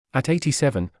At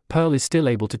 87, Pearl is still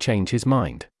able to change his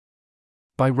mind.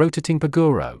 By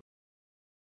rotatingpaguro.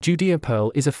 Judea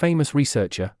Pearl is a famous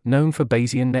researcher, known for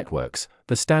Bayesian networks,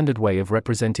 the standard way of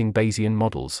representing Bayesian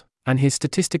models, and his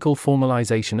statistical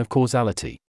formalization of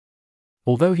causality.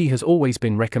 Although he has always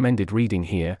been recommended reading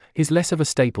here, he's less of a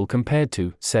staple compared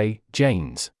to, say,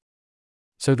 Jaynes.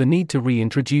 So the need to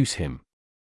reintroduce him.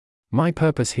 My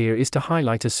purpose here is to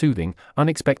highlight a soothing,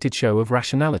 unexpected show of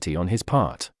rationality on his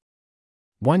part.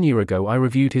 1 year ago I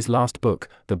reviewed his last book,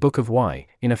 The Book of Why,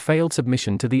 in a failed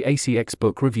submission to the ACX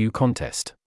Book Review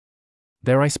Contest.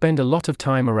 There I spend a lot of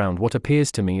time around what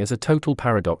appears to me as a total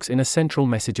paradox in a central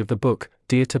message of the book,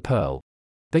 Dear to Pearl.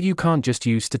 That you can't just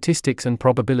use statistics and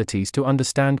probabilities to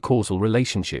understand causal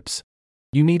relationships.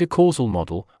 You need a causal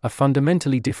model, a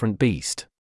fundamentally different beast.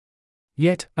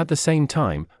 Yet, at the same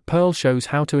time, Pearl shows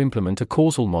how to implement a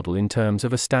causal model in terms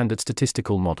of a standard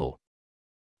statistical model.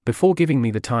 Before giving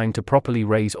me the time to properly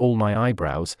raise all my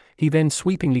eyebrows, he then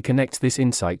sweepingly connects this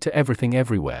insight to everything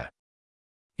everywhere.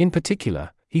 In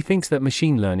particular, he thinks that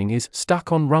machine learning is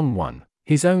stuck on rung 1,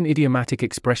 his own idiomatic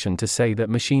expression to say that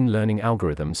machine learning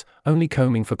algorithms, only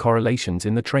combing for correlations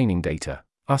in the training data,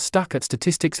 are stuck at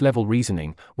statistics-level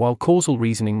reasoning, while causal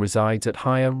reasoning resides at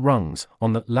higher rungs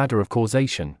on the ladder of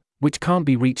causation, which can't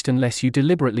be reached unless you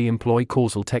deliberately employ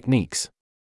causal techniques.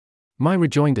 My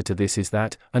rejoinder to this is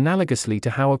that, analogously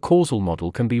to how a causal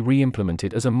model can be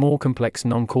re-implemented as a more complex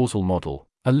non-causal model,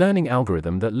 a learning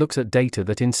algorithm that looks at data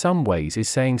that in some ways is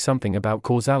saying something about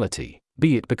causality,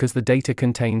 be it because the data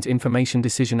contains information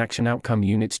decision action outcome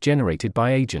units generated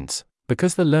by agents,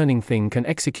 because the learning thing can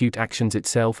execute actions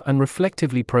itself and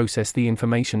reflectively process the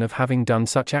information of having done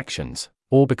such actions,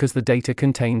 or because the data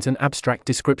contains an abstract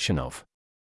description of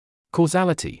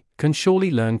causality, can surely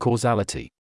learn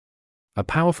causality. A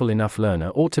powerful enough learner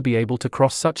ought to be able to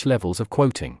cross such levels of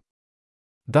quoting.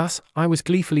 Thus, I was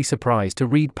gleefully surprised to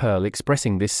read Pearl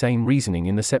expressing this same reasoning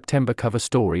in the September cover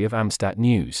story of Amstat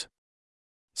News.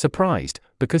 Surprised,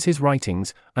 because his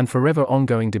writings, and forever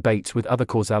ongoing debates with other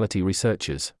causality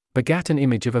researchers, begat an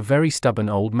image of a very stubborn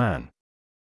old man.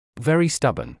 Very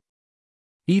stubborn.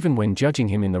 Even when judging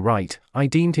him in the right, I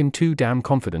deemed him too damn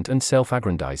confident and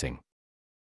self-aggrandizing.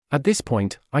 At this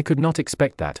point, I could not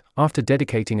expect that, after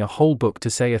dedicating a whole book to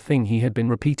say a thing he had been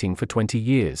repeating for 20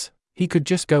 years, he could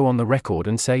just go on the record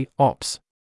and say, ops.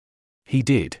 He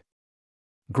did.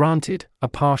 Granted, a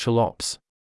partial ops.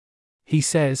 He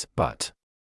says, but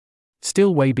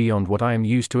still way beyond what I am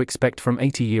used to expect from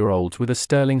 80-year-olds with a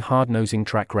sterling hard-nosing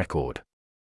track record.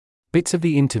 Bits of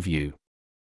the interview.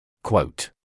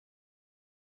 Quote.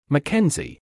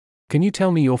 Mackenzie, can you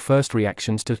tell me your first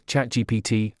reactions to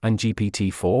ChatGPT and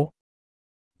GPT-4?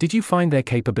 Did you find their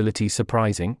capabilities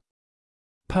surprising?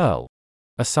 Pearl.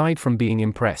 Aside from being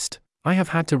impressed, I have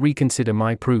had to reconsider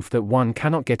my proof that one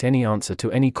cannot get any answer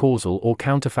to any causal or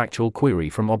counterfactual query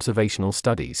from observational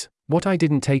studies. What I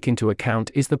didn't take into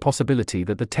account is the possibility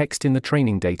that the text in the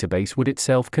training database would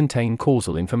itself contain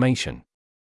causal information.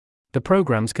 The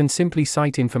programs can simply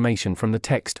cite information from the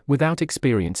text without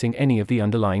experiencing any of the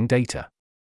underlying data.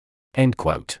 End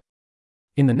quote.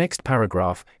 In the next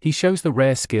paragraph, he shows the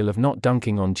rare skill of not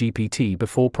dunking on GPT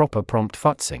before proper prompt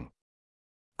futzing.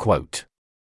 Quote.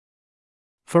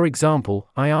 For example,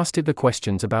 I asked it the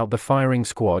questions about the firing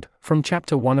squad from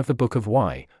Chapter 1 of the Book of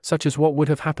Why, such as what would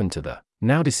have happened to the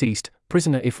now deceased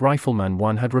prisoner if Rifleman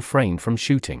 1 had refrained from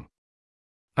shooting.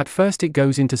 At first it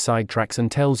goes into sidetracks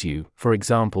and tells you, for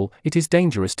example, it is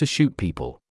dangerous to shoot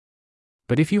people.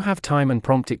 But if you have time and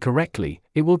prompt it correctly,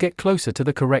 it will get closer to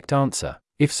the correct answer.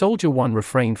 If Soldier 1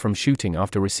 refrained from shooting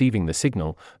after receiving the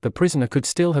signal, the prisoner could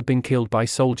still have been killed by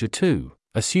Soldier 2,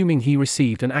 assuming he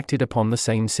received and acted upon the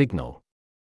same signal.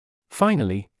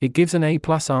 Finally, it gives an A+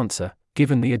 answer,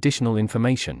 given the additional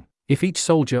information. If each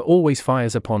soldier always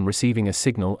fires upon receiving a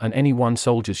signal and any one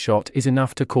soldier's shot is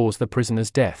enough to cause the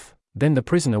prisoner's death, then the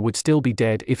prisoner would still be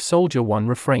dead if Soldier 1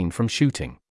 refrained from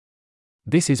shooting.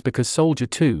 This is because Soldier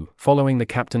 2, following the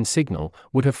captain's signal,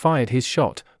 would have fired his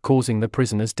shot, causing the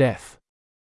prisoner's death.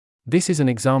 This is an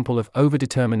example of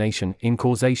overdetermination in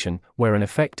causation, where an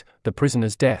effect, the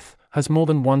prisoner's death, has more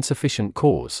than one sufficient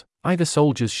cause, either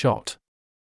soldier's shot.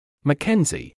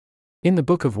 Mackenzie. In the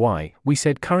Book of Why, we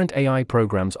said current AI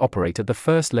programs operate at the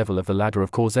first level of the ladder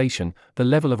of causation, the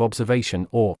level of observation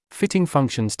or fitting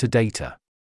functions to data.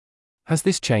 Has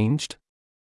this changed?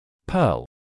 Pearl.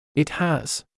 It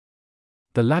has.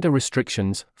 The ladder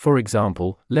restrictions, for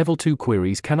example, level 2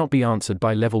 queries cannot be answered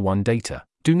by level 1 data,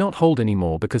 do not hold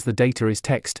anymore because the data is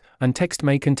text, and text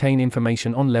may contain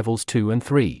information on levels 2 and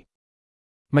 3.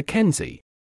 Mackenzie.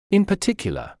 In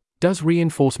particular, Does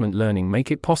reinforcement learning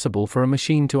make it possible for a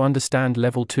machine to understand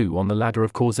level 2 on the ladder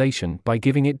of causation by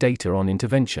giving it data on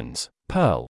interventions?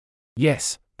 Pearl.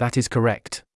 Yes, that is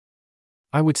correct.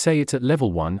 I would say it's at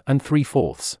level 1 and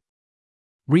 3/4.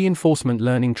 Reinforcement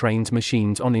learning trains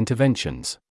machines on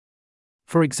interventions.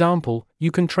 For example, you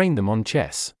can train them on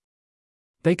chess.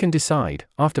 They can decide,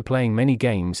 after playing many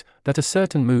games, that a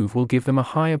certain move will give them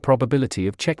a higher probability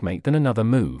of checkmate than another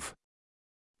move.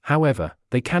 However,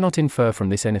 they cannot infer from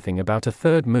this anything about a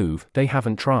third move they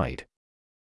haven't tried.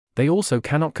 They also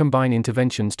cannot combine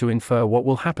interventions to infer what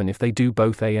will happen if they do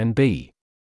both A and B.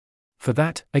 For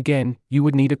that, again, you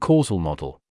would need a causal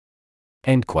model.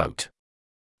 End quote.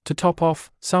 To top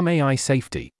off, some AI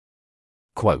safety.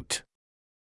 Quote.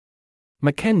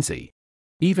 Mackenzie.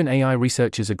 Even AI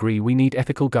researchers agree we need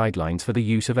ethical guidelines for the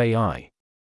use of AI.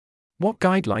 What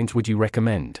guidelines would you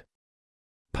recommend?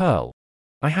 Pearl.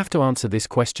 I have to answer this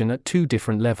question at two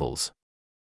different levels.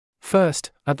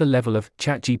 First, at the level of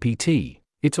ChatGPT,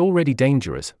 it's already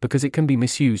dangerous because it can be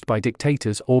misused by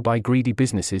dictators or by greedy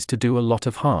businesses to do a lot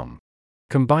of harm.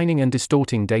 Combining and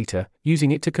distorting data,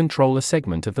 using it to control a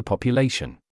segment of the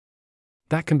population.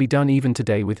 That can be done even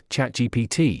today with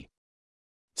ChatGPT.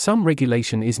 Some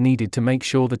regulation is needed to make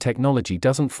sure the technology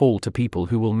doesn't fall to people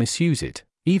who will misuse it,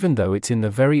 even though it's in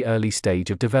the very early stage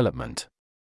of development.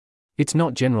 It's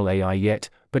not general AI yet,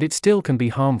 but it still can be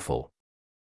harmful.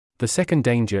 The second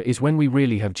danger is when we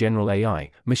really have general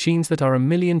AI, machines that are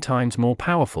 1,000,000 times more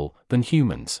powerful than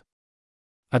humans.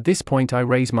 At this point I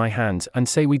raise my hands and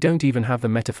say we don't even have the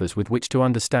metaphors with which to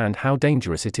understand how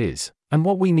dangerous it is, and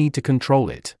what we need to control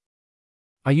it.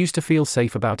 I used to feel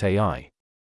safe about AI.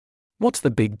 What's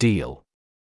the big deal?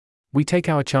 We take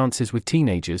our chances with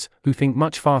teenagers, who think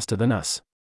much faster than us.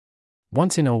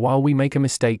 Once in a while we make a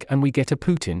mistake and we get a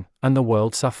Putin, and the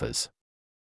world suffers.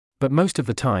 But most of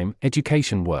the time,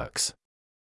 education works.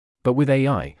 But with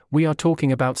AI, we are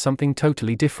talking about something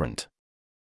totally different.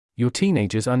 Your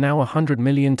teenagers are now 100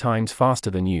 million times faster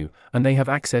than you, and they have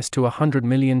access to 100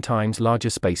 million times larger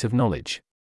space of knowledge.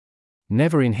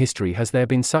 Never in history has there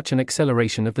been such an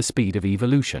acceleration of the speed of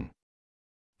evolution.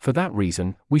 For that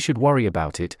reason, we should worry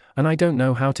about it, and I don't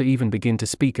know how to even begin to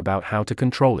speak about how to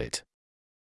control it.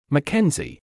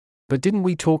 Mackenzie. But didn't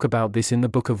we talk about this in the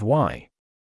Book of Why?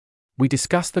 We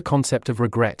discussed the concept of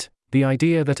regret, the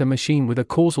idea that a machine with a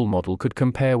causal model could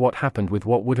compare what happened with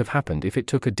what would have happened if it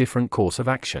took a different course of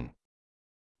action.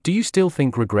 Do you still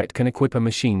think regret can equip a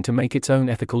machine to make its own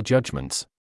ethical judgments?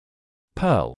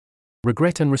 Pearl.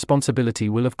 Regret and responsibility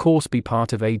will of course be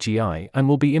part of AGI and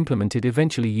will be implemented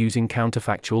eventually using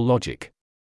counterfactual logic.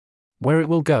 Where it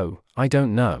will go, I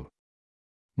don't know.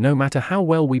 No matter how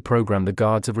well we program the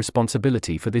guards of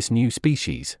responsibility for this new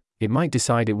species, it might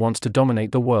decide it wants to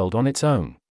dominate the world on its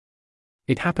own.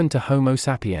 It happened to Homo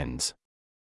sapiens.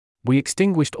 We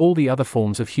extinguished all the other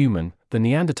forms of human, the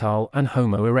Neanderthal and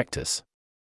Homo erectus.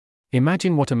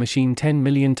 Imagine what a machine 10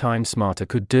 million times smarter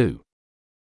could do.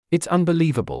 It's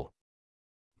unbelievable.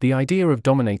 The idea of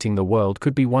dominating the world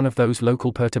could be one of those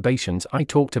local perturbations I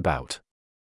talked about.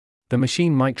 The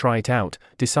machine might try it out,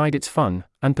 decide it's fun,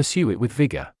 and pursue it with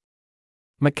vigor.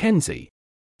 Mackenzie.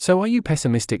 So are you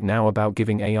pessimistic now about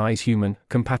giving AI's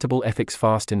human-compatible ethics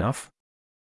fast enough?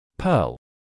 Pearl.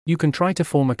 You can try to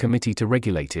form a committee to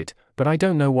regulate it, but I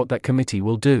don't know what that committee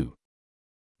will do.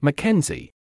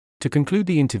 Mackenzie. To conclude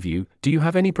the interview, do you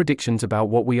have any predictions about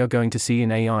what we are going to see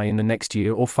in AI in the next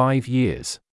year or 5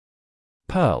 years?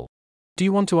 Pearl. Do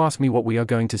you want to ask me what we are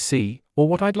going to see, or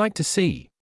what I'd like to see?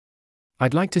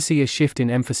 I'd like to see a shift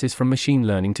in emphasis from machine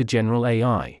learning to general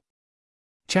AI.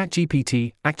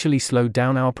 ChatGPT actually slowed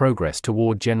down our progress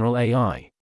toward general AI.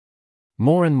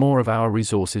 More and more of our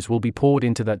resources will be poured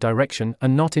into that direction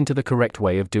and not into the correct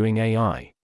way of doing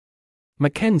AI.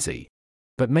 Mackenzie.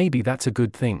 But maybe that's a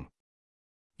good thing.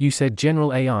 You said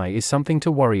general AI is something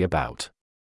to worry about.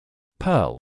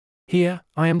 Pearl. Here,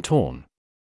 I am torn.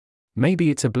 Maybe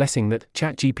it's a blessing that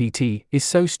ChatGPT is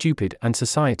so stupid and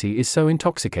society is so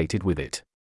intoxicated with it.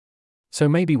 So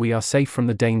maybe we are safe from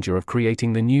the danger of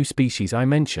creating the new species I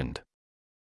mentioned.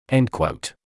 End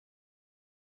quote.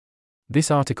 This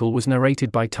article was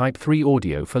narrated by Type 3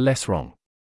 Audio for Less Wrong.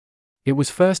 It was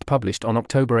first published on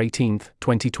October 18,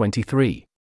 2023.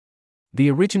 The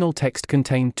original text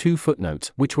contained 2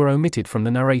 footnotes which were omitted from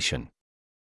the narration.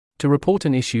 To report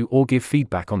an issue or give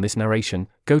feedback on this narration,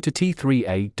 go to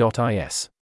t3a.is.